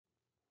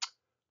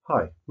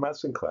Hi, Matt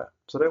Sinclair.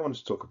 Today I wanted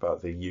to talk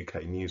about the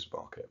UK news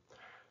market.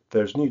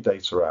 There's new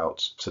data out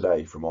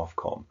today from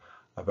Ofcom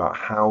about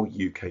how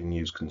UK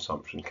news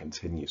consumption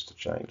continues to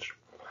change.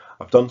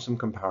 I've done some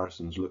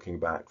comparisons looking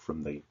back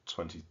from the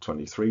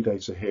 2023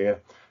 data here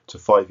to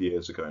 5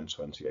 years ago in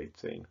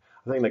 2018.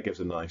 I think that gives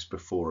a nice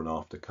before and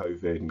after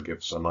COVID and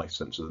gives a nice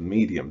sense of the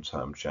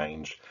medium-term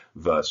change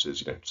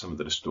versus some of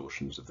the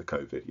distortions of the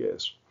COVID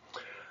years.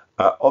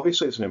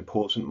 Obviously, it's an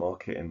important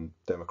market in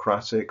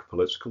democratic,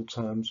 political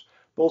terms,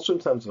 but also in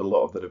terms of a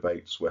lot of the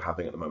debates we're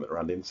having at the moment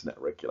around internet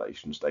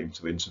regulations that aim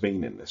to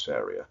intervene in this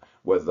area,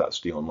 whether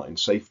that's the online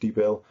safety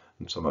bill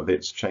and some of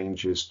its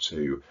changes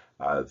to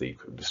the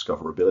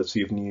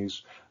discoverability of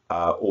news,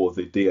 or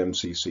the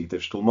DMCC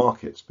digital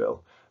markets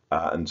bill,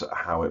 and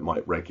how it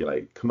might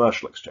regulate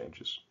commercial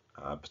exchanges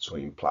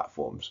between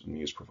platforms and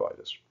news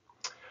providers.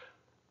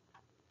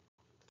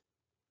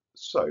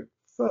 So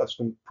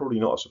first, and probably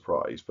not a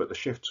surprise, but the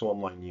shift to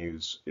online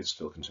news is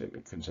still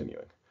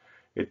continuing.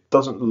 It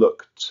doesn't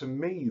look to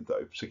me,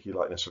 though,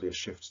 particularly like necessarily a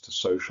shift to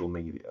social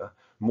media,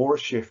 more a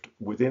shift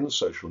within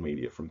social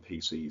media from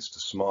PCs to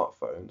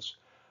smartphones,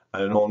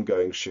 and an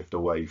ongoing shift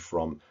away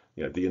from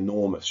the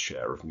enormous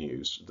share of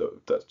news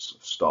that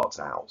starts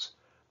out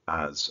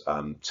as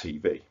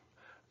TV.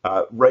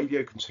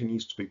 Radio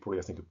continues to be probably,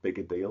 I think, a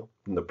bigger deal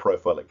than the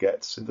profile it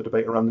gets in the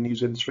debate around the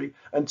news industry,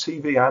 and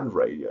TV and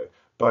radio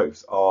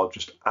both are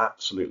just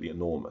absolutely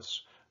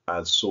enormous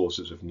as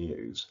sources of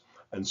news.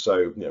 And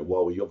so,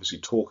 while we obviously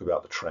talk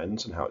about the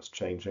trends and how it's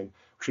changing,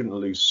 we shouldn't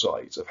lose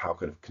sight of how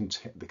kind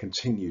of the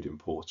continued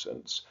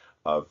importance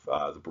of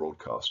the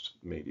broadcast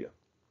media.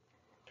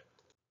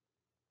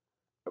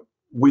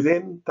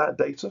 Within that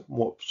data,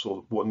 what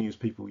news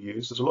people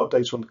use, there's a lot of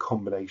data on the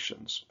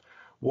combinations.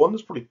 One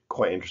that's probably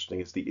quite interesting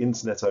is the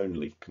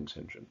internet-only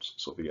contingent,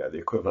 sort of the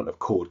equivalent of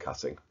cord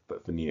cutting,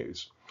 but for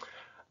news.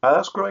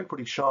 That's growing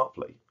pretty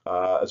sharply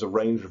as a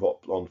range of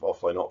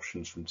offline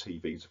options from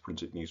TV to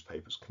printed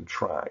newspapers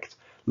contract.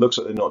 Looks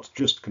like they're not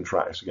just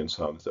contracting in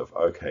terms of,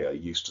 okay, I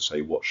used to say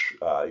watch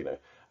a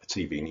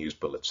TV news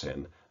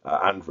bulletin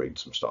and read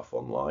some stuff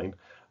online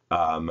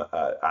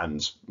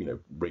and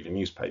read a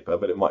newspaper,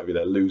 but it might be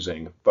they're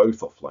losing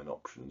both offline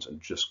options and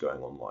just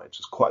going online. So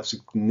it's quite a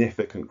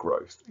significant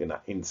growth in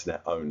that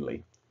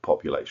internet-only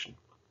population.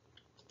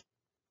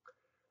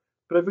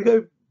 But if we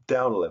go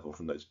down a level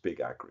from those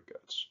big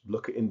aggregates,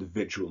 look at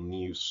individual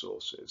news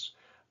sources,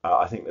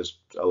 I think there's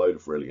a load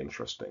of really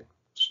interesting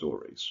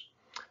stories.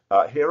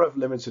 Here I've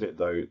limited it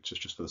though,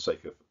 just for the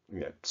sake of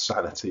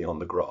sanity on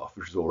the graph,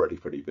 which is already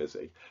pretty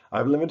busy.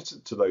 I've limited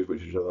it to those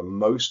which are the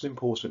most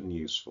important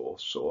news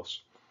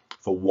source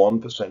for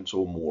 1%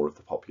 or more of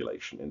the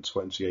population in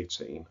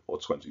 2018 or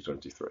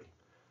 2023. And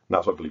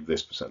that's what I believe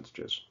this percentage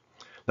is.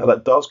 Now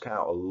that does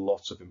count a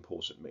lot of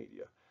important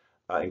media,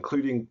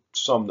 including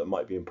some that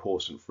might be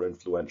important for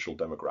influential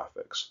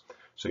demographics.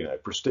 So,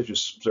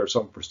 there are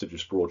some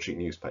prestigious broadsheet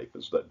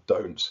newspapers that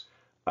don't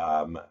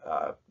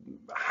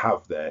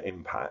have their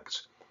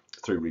impact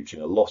through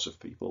reaching a lot of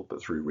people,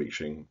 but through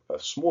reaching a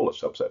smaller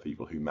subset of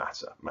people who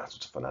matter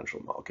to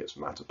financial markets,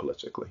 matter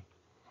politically.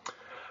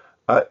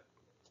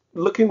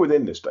 Looking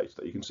within this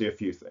data, you can see a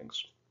few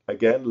things.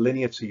 Again,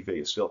 linear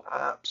TV is still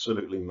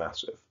absolutely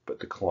massive, but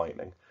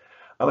declining.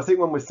 And I think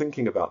when we're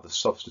thinking about the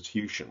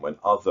substitution, when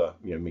other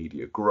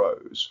media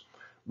grows,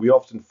 we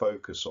often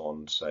focus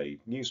on, say,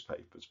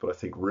 newspapers, but I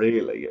think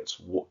really it's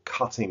what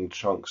cutting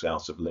chunks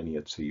out of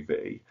linear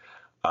TV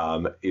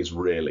is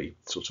really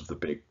sort of the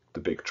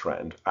big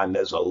trend, and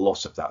there's a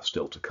lot of that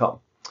still to come.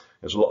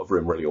 There's a lot of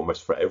room really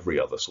almost for every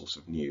other source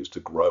of news to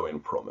grow in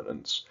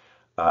prominence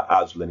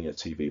as linear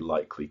TV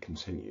likely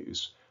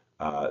continues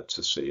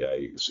to see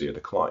a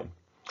decline.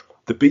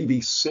 The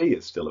BBC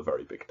is still a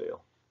very big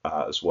deal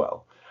as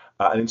well.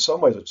 And in some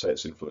ways, I'd say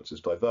its influence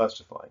is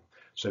diversifying.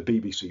 So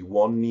BBC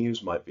One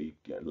News might be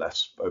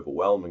less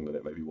overwhelming than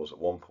it maybe was at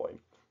one point,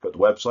 but the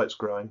website's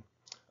growing.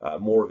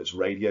 More of its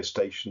radio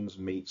stations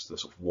meets the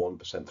sort of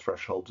 1%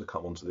 threshold to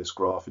come onto this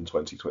graph in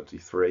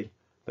 2023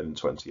 than in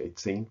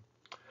 2018.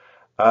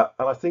 And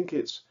I think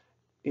it's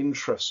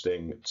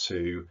interesting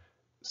to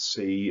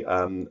see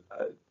to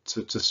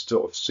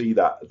sort of see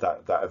that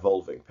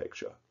evolving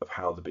picture of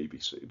how the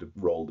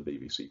role the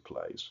BBC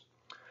plays.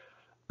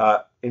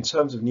 In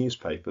terms of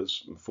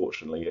newspapers,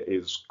 unfortunately, it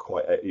is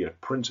quite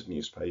printed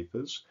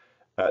newspapers.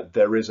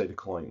 There is a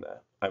decline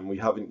there, and we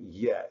haven't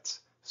yet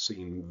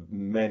seen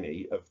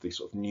many of the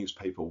sort of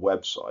newspaper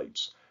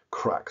websites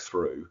crack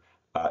through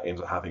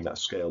into having that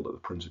scale that the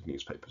printed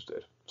newspapers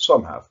did.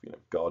 Some have,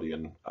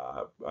 Guardian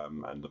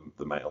and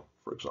the Mail,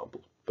 for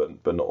example,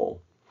 but not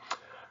all.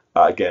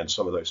 Again,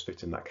 some of those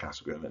fit in that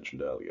category I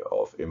mentioned earlier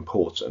of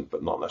important,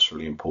 but not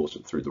necessarily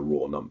important through the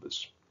raw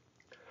numbers.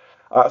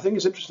 I think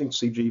it's interesting to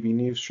see GB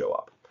News show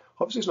up.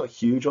 Obviously, it's not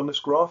huge on this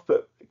graph,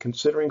 but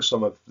considering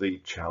some of the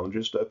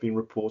challenges that have been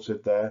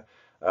reported there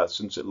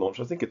since it launched,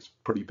 I think it's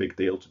a pretty big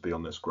deal to be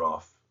on this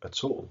graph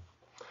at all.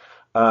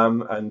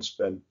 And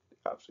it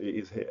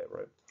is here,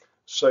 right?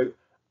 So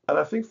And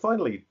I think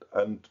finally,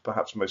 and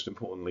perhaps most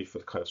importantly for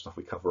the kind of stuff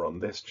we cover on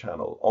this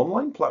channel,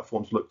 online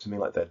platforms look to me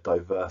like they're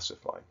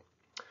diversifying.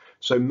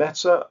 So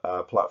Meta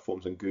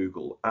platforms and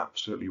Google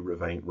absolutely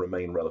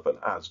remain relevant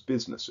as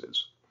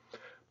businesses,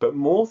 but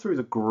more through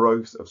the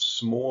growth of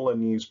smaller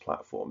news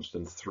platforms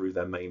than through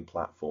their main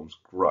platforms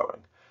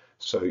growing.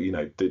 So, you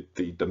know,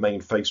 the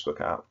main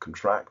Facebook app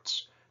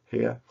contracts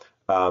here,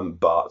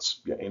 but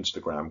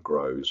Instagram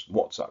grows,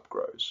 WhatsApp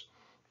grows.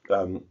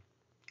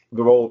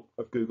 The role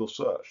of Google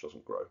search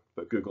doesn't grow,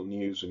 but Google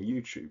News and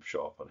YouTube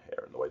show up on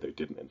here in the way they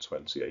didn't in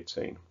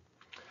 2018.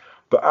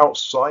 But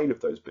outside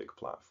of those big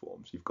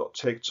platforms, you've got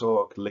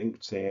TikTok,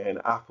 LinkedIn,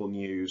 Apple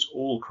News,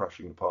 all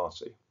crushing the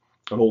party,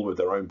 and all with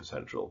their own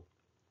potential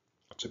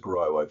to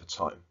grow over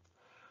time.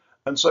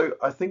 And so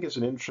I think it's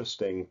an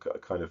interesting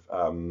kind of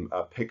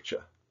a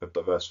picture of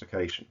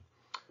diversification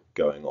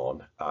going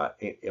on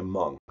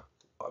among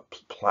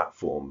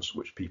platforms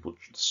which people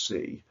should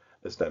see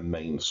as their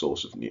main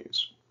source of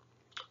news.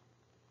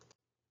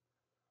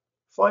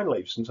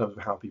 Finally, just in terms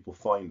of how people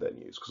find their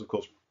news, because of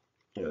course,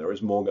 you know, there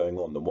is more going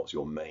on than what's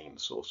your main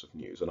source of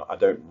news. And I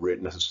don't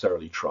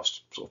necessarily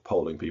trust sort of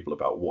polling people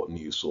about what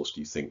news source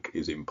do you think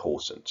is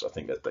important. I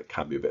think that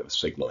can be a bit of a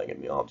signaling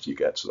in the answer you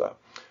get to that.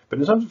 But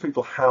in terms of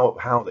people,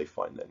 how they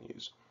find their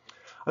news,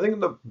 I think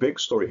the big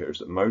story here is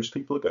that most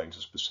people are going to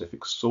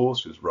specific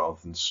sources rather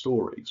than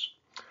stories.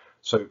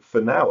 So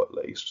for now, at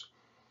least,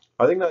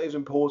 I think that is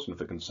important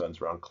for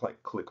concerns around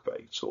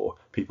clickbait or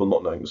people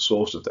not knowing the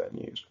source of their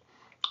news.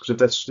 Because if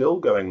they're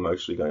still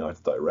mostly going either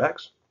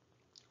direct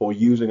or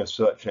using a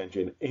search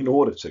engine in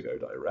order to go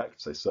direct,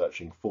 say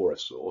searching for a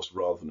source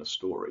rather than a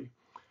story,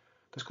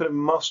 this kind of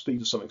must be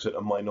to some extent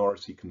a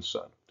minority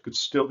concern. It could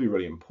still be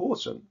really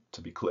important,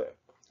 to be clear,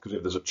 because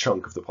if there's a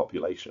chunk of the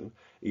population,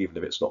 even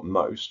if it's not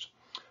most,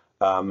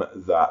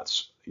 that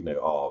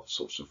are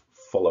sort of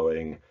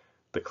following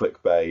the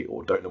clickbait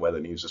or don't know where the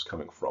news is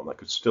coming from, that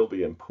could still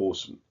be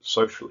important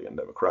socially and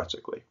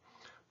democratically.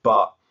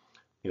 But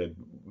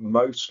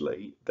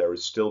mostly there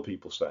is still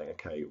people saying,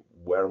 okay,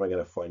 where am I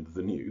going to find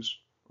the news,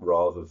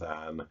 rather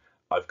than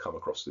I've come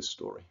across this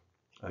story.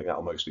 I think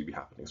that'll mostly be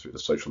happening through the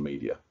social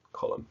media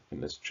column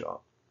in this chart.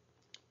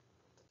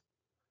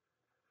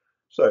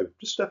 So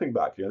just stepping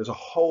back, there's a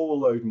whole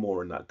load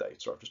more in that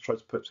data. I've just tried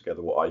to put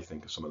together what I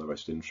think are some of the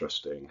most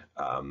interesting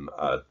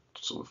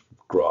sort of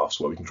graphs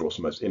where we can draw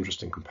some most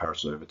interesting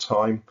comparisons over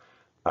time,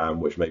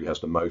 which maybe has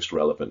the most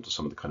relevant to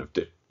some of the kind of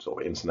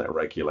sort of internet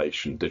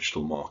regulation,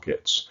 digital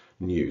markets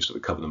news that we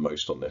cover the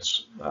most on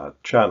this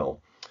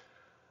channel.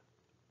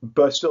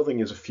 But I still think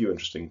there's a few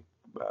interesting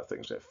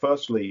things here.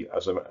 Firstly,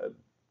 as I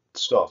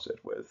started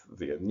with,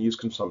 the news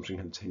consumption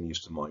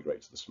continues to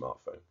migrate to the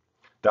smartphone.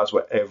 That's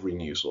where every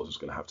news source is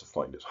going to have to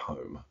find its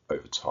home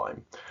over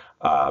time,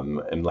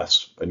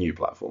 unless a new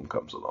platform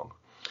comes along.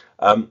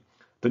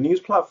 The news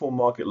platform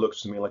market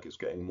looks to me like it's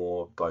getting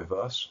more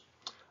diverse.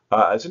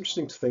 It's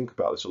interesting to think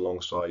about this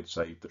alongside,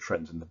 say, the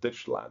trends in the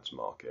digital ads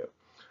market,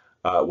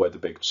 where the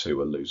big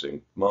two are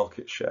losing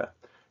market share.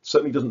 It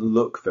certainly doesn't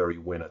look very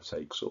winner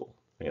takes all.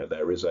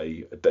 There's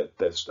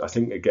I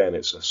think again,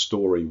 it's a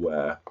story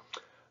where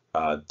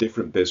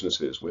different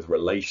businesses with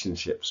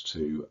relationships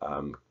to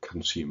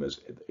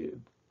consumers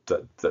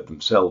that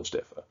themselves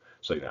differ.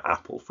 So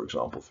Apple, for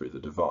example, through the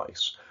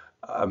device,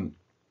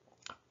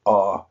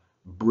 are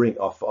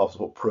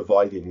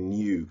providing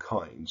new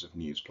kinds of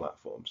news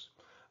platforms,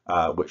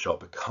 which are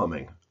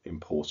becoming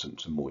important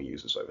to more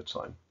users over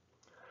time.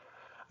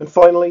 And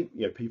finally,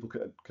 people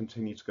can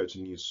continue to go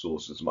to news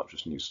sources as much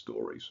as news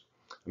stories.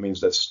 It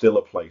means there's still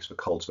a place for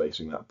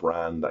cultivating that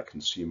brand, that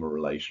consumer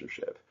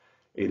relationship.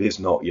 It is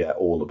not yet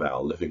all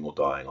about living or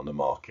dying on the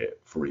market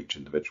for each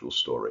individual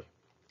story.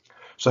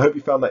 So I hope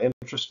you found that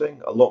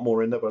interesting. A lot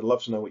more in there, but I'd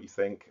love to know what you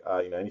think.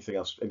 Anything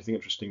else, anything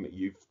interesting that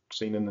you've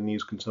seen in the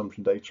news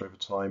consumption data over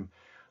time?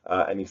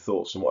 Any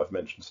thoughts on what I've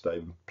mentioned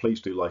today? Please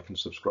do like and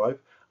subscribe.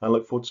 I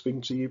look forward to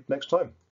speaking to you next time.